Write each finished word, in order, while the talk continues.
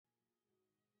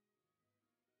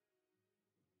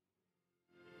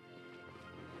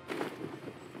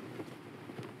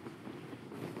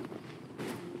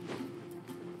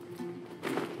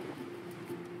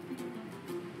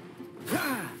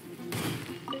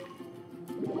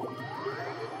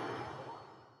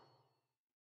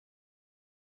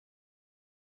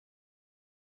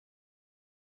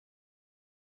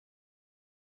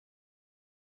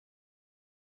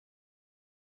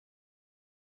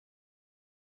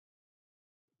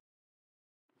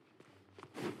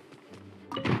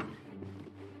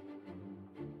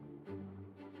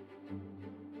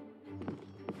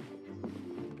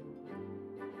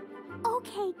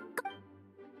Okay,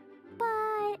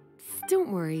 but...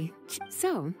 Don't worry.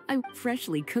 So, I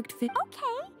freshly cooked fish.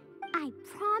 Okay, I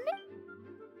promise.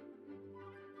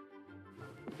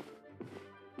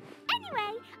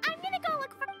 Anyway, I'm gonna go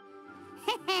look for...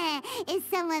 Is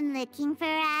someone looking for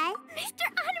us? Mr.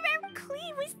 Honorary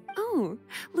Klee was... Oh,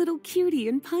 little cutie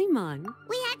and Paimon.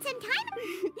 We had some time.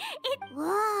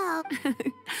 Whoa.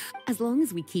 As long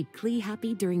as we keep Klee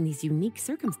happy during these unique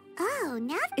circumstances. Oh,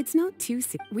 now... It's not too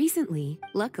sick. Recently,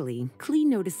 luckily, Klee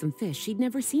noticed some fish she'd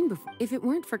never seen before. If it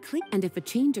weren't for Klee, and if a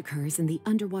change occurs in the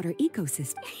underwater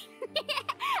ecosystem.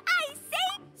 I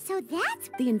say... So that's...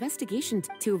 The investigation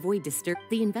to avoid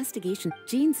the investigation,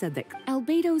 Jean said that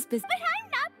Albedo's business... But I'm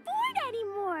not bored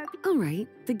anymore. All right,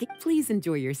 please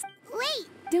enjoy yourself. Wait.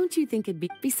 Don't you think it'd be...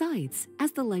 Besides,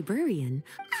 as the librarian...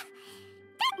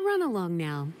 Run along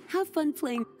now. Have fun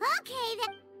playing... Okay,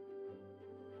 then...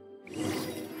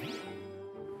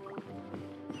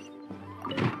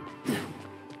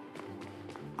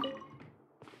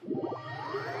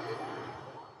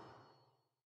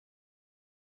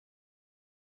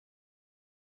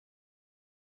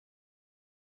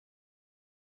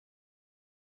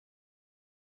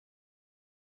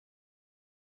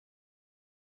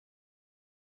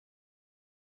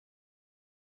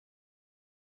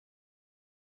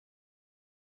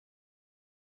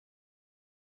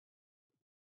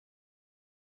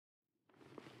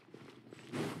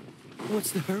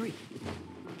 What's the hurry?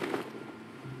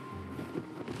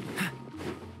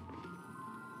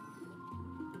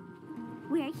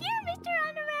 We're here, Mr.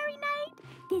 Honorary Knight.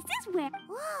 This is where...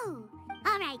 Whoa.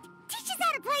 All right, teach us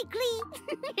how to play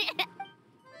Klee.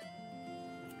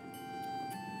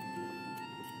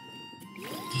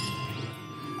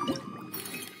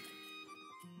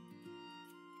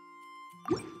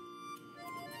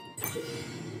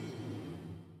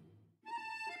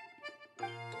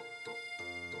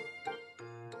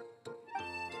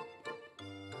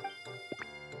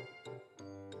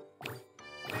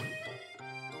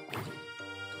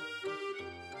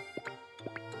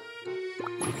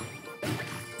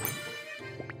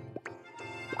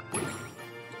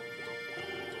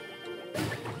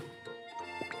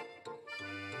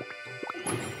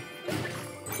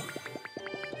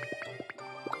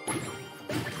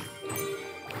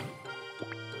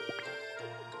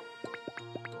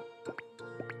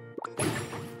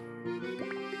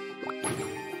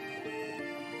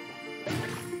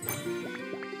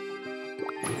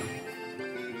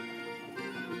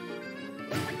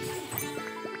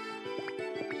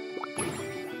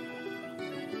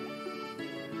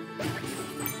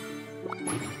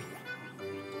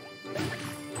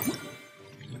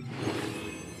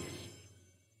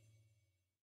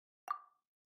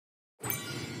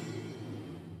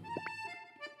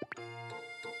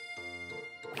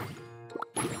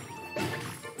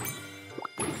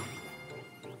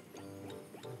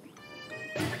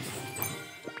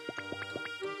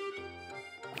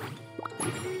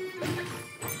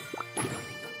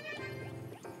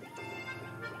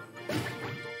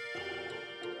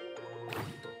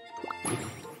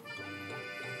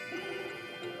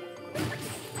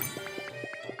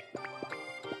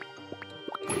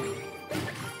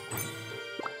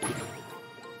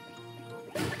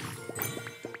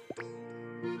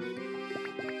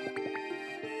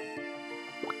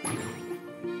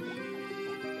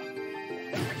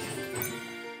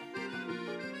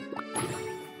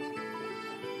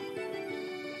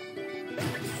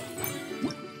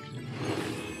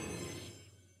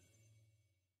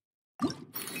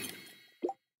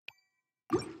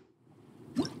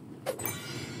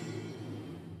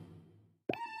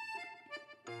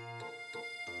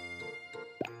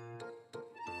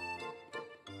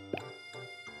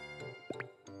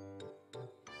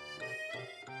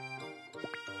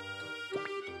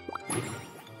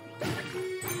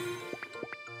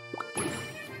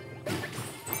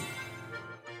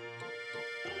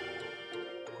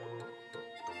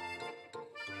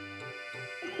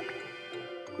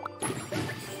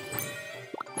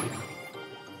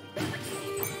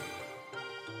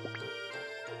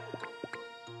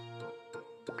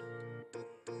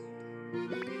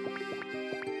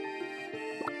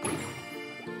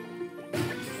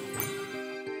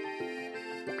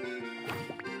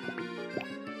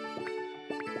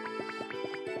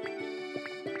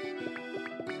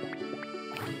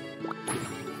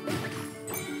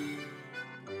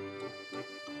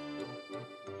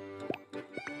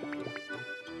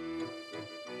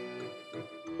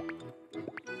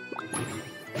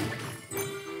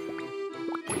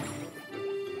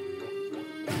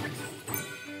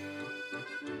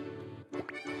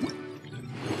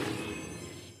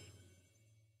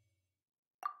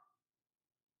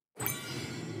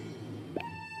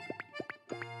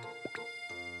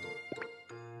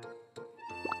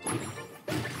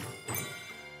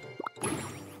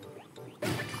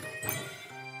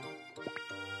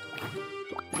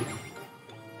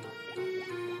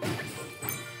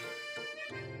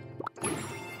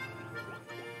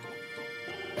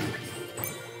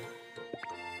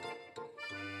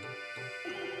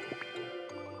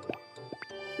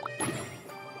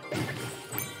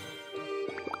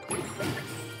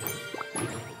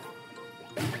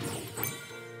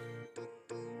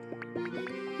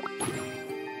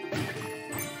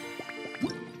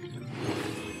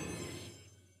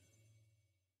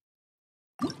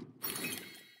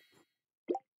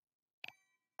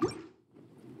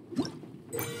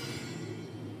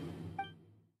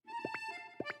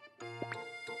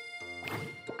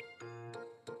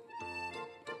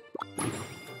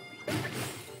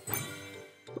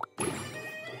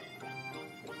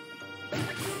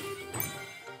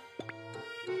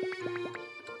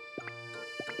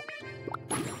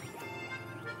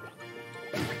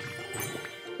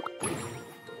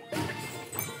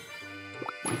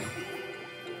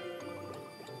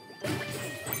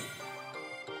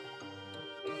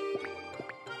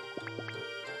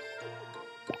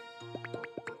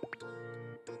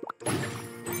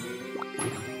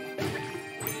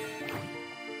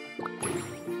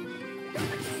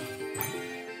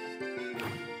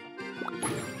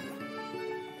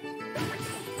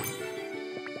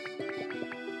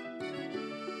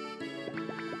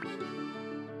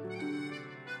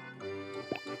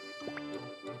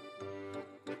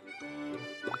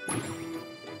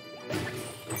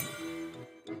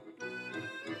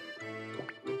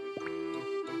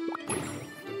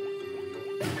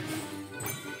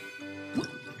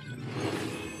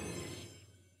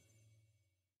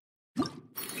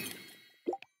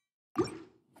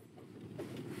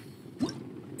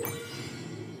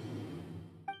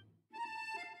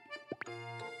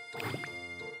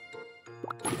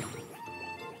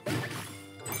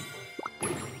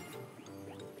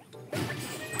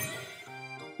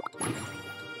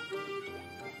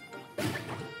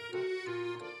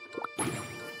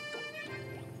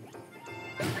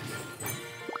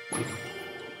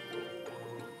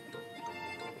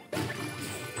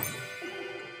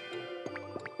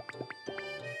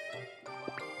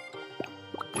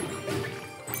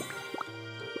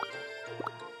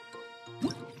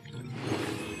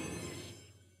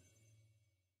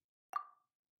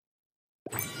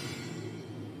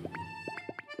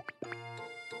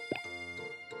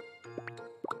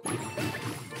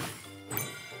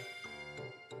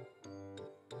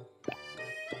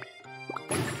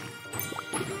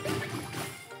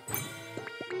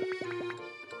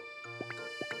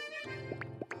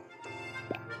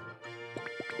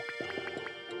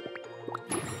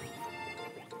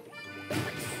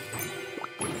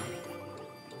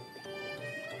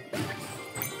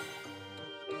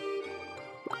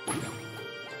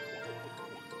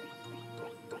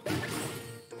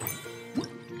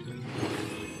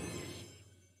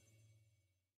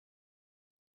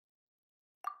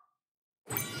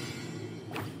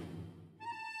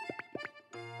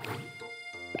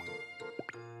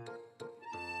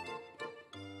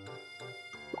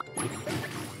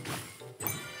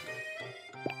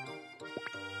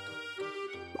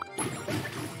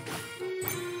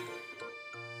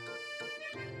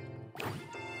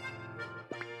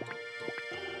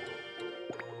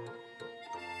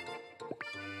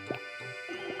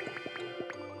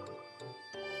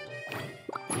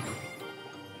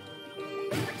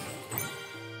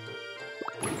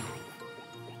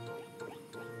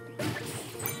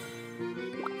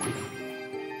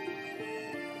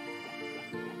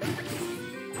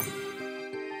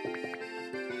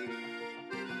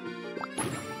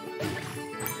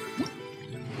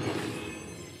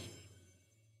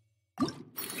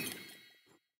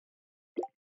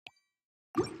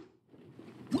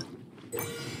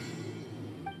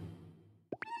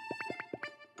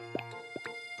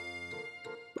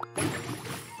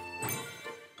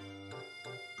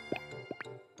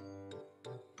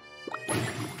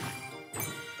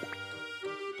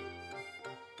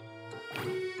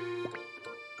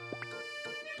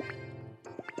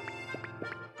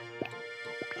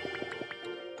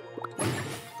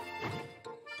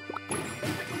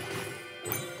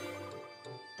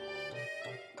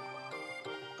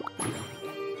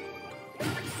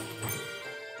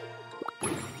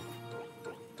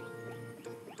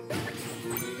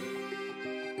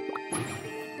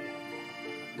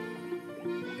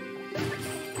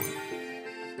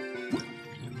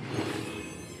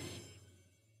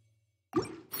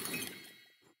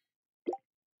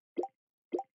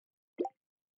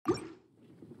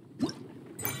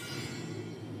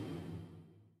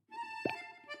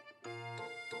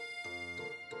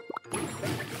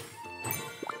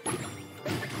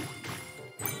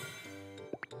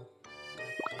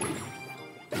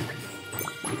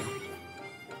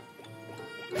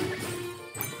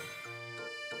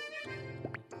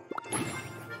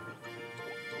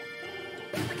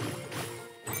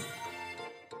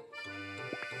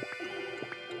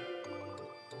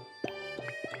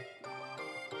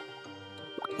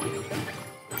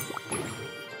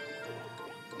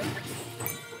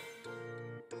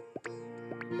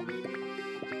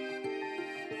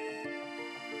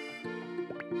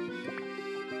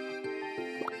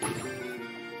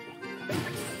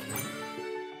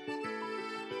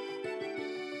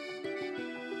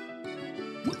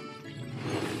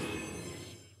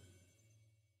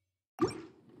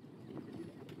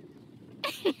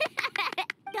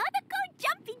 Dodoko,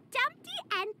 Jumpy Dumpty,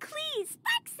 and Klee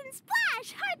Sparks and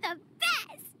Splash are the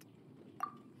best!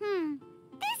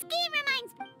 This game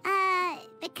reminds...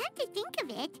 but come to think of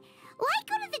it, why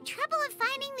go to the trouble of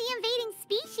finding the invading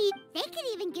species? They could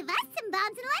even give us some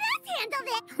bombs and let us handle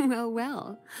it! Well,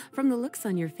 well. From the looks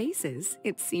on your faces,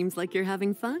 it seems like you're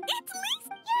having fun. It's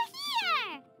Lisa! You're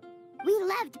here! We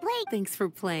loved playing... Thanks for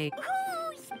playing.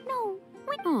 No,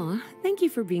 Aw, thank you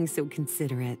for being so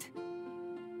considerate.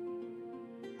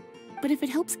 But if it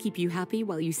helps keep you happy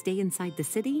while you stay inside the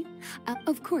city,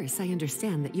 of course I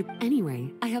understand that you...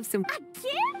 Anyway, I have some... A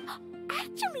gift?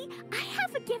 Actually, I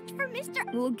have a gift for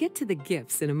Mr. We'll get to the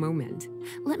gifts in a moment.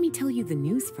 Let me tell you the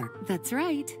news first. That's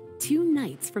right. 2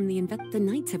 knights from the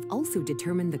Knights have also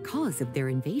determined the cause of their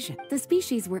invasion. The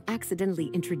species were accidentally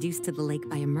introduced to the lake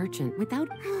by a merchant without...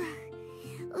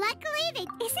 Luckily,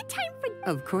 is it time for...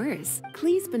 Of course.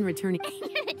 Klee's been returning...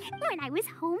 When I was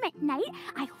home at night,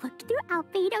 I looked through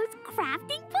Albedo's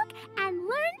crafting book and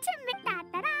learned to make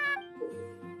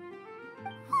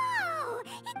Whoa!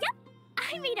 Yep,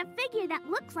 I made a figure that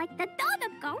looks like the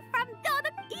Dodoko from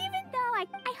Dodoko. Even though I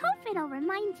hope it'll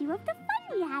remind you of the fun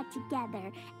we had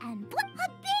together. And a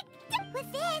big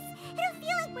with this, it'll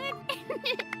feel like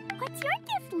we're... What's your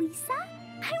gift, Lisa?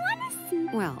 I want to see.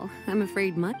 Well, I'm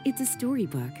afraid it's a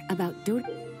storybook about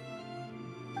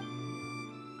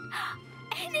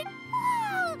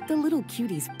The little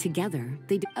cuties together,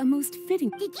 they did a most fitting...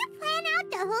 Did you plan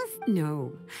out the whole...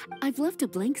 No, I've left a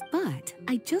blank spot.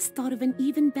 I just thought of an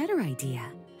even better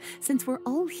idea. Since we're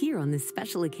all here on this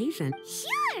special occasion...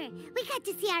 Sure! We got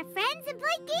to see our friends and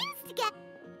play games together.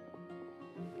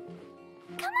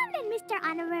 Come on then, Mr.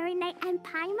 Honorary Knight and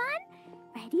Paimon.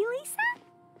 Ready, Lisa?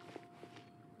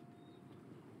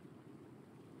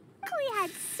 Klee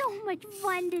had so much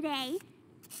fun today.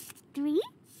 3,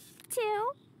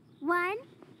 2, 1...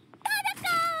 Gotta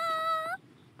go!